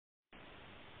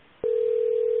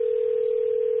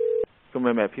Can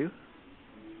I help you?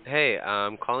 Hey,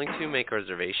 I'm calling to make a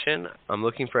reservation. I'm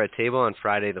looking for a table on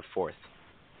Friday the 4th.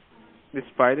 This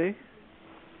Friday?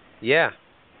 Yeah.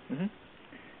 Mm-hmm.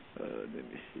 Let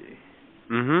me see.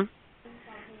 Mm-hmm.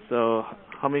 So,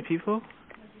 how many people?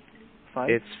 5?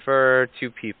 It's for 2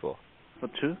 people. For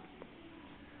 2?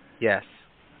 Yes.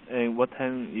 And what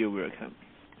time you will come?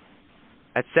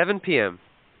 At 7 p.m.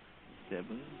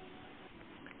 7.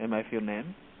 And my full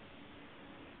name?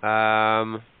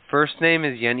 First name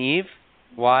is Yaniv.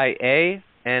 Yaniv.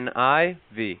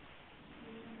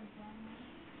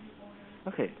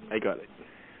 Okay, I got it.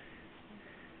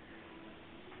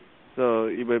 So,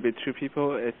 it will be 2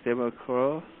 people at 7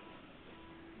 o'clock?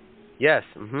 Yes.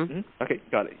 Mm-hmm. Mm-hmm. Okay,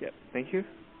 got it. Yeah. Thank you.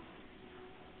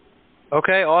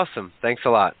 Okay, awesome. Thanks a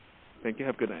lot. Thank you.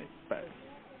 Have a good night. Bye.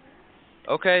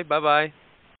 Okay, bye-bye.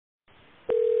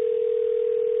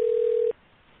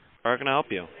 How can I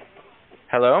help you?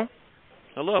 Hello?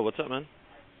 Hello, what's up, man?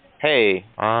 Hey,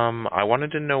 I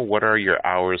wanted to know what are your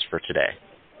hours for today?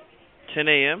 10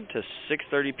 a.m. to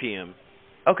 6:30 p.m.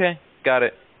 Okay, got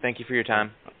it. Thank you for your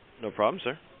time. No problem,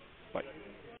 sir. Bye.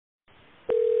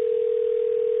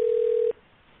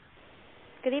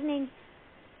 Good evening.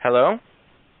 Hello?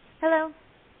 Hello.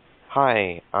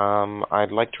 Hi,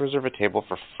 I'd like to reserve a table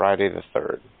for Friday the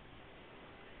 3rd.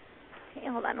 Okay,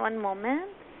 hold on one moment.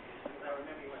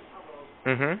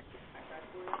 Mm-hmm.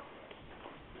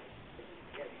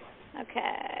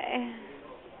 Okay.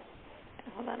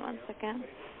 Hold on one second.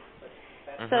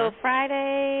 Mm-hmm. So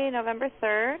Friday, November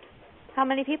 3rd. How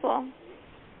many people?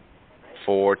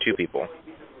 For 2 people.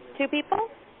 2 people?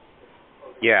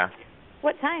 Yeah.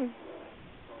 What time?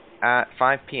 At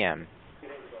 5 p.m.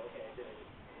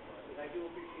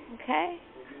 Okay.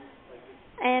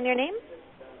 And your name?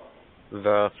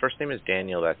 The first name is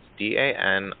Daniel. That's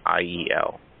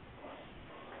Daniel.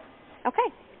 Okay.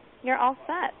 You're all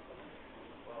set.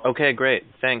 Okay, great.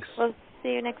 Thanks. We'll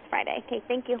see you next Friday. Okay,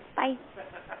 thank you. Bye.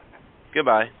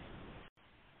 Goodbye.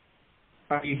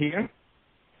 Are you here?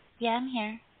 Yeah, I'm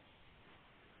here.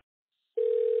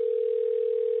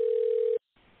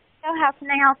 So how can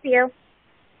I help you?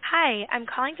 Hi, I'm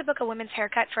calling to book a women's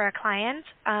haircut for a client.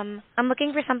 I'm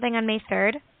looking for something on May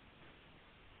 3rd.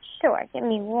 Sure, give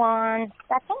me 1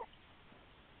 second.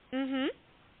 Mm-hmm.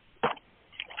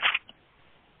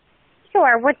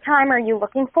 Sure, what time are you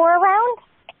looking for around?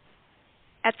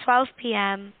 At 12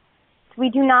 p.m.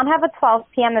 We do not have a 12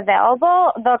 p.m.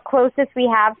 available. The closest we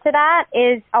have to that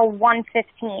is a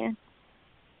 1:15.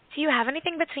 Do you have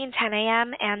anything between 10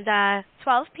 a.m. and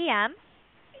 12 p.m.?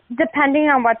 Depending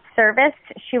on what service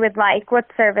she would like.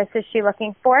 What service is she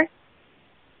looking for?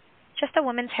 Just a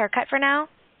woman's haircut for now.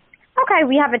 Okay,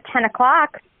 we have a 10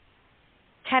 o'clock.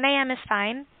 10 a.m. is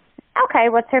fine. Okay,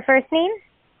 what's her first name?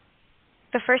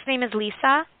 The first name is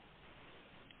Lisa.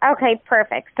 Okay,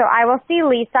 perfect. So I will see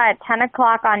Lisa at 10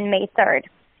 o'clock on May 3rd.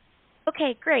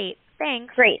 Okay, great.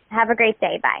 Thanks. Great. Have a great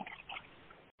day. Bye.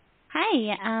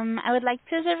 Hi, I would like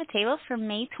to reserve a table for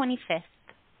May 25th.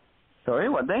 Sorry,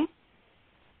 what day?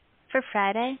 For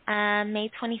Friday, May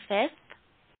 25th.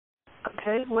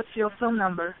 Okay, what's your phone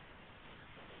number?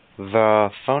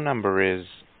 The phone number is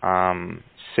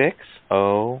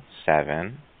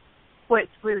 607. Wait,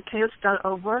 can you start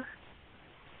over?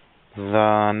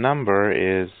 The number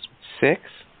is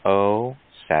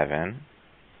 607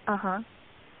 Uh-huh.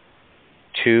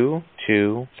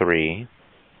 223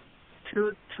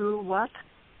 Two what?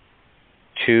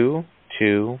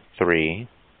 223.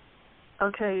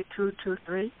 Okay,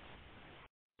 223.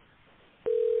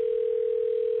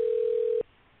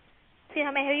 See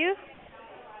how may I help you?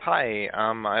 Hi,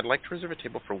 I'd like to reserve a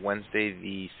table for Wednesday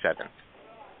the 7th.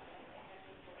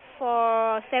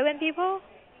 For 7 people?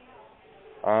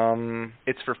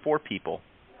 It's for 4 people.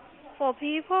 4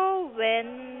 people?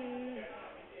 When?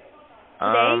 Today?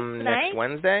 Tonight? Next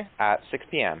Wednesday at 6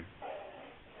 p.m.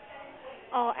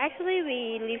 Oh, actually,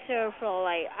 we reserve for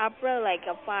like upper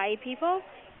 5 people.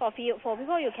 For 4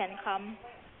 people, you can come.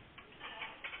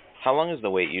 How long is the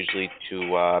wait usually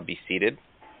to be seated?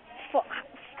 For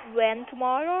when,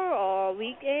 tomorrow or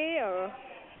weekday or?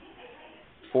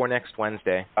 For next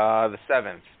Wednesday, the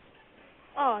 7th.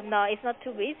 Oh no, it's not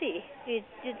too busy. You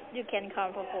can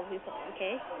come for 4 people.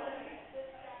 Okay.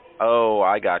 Oh,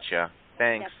 I gotcha.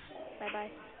 Thanks. Yep. Bye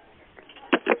bye.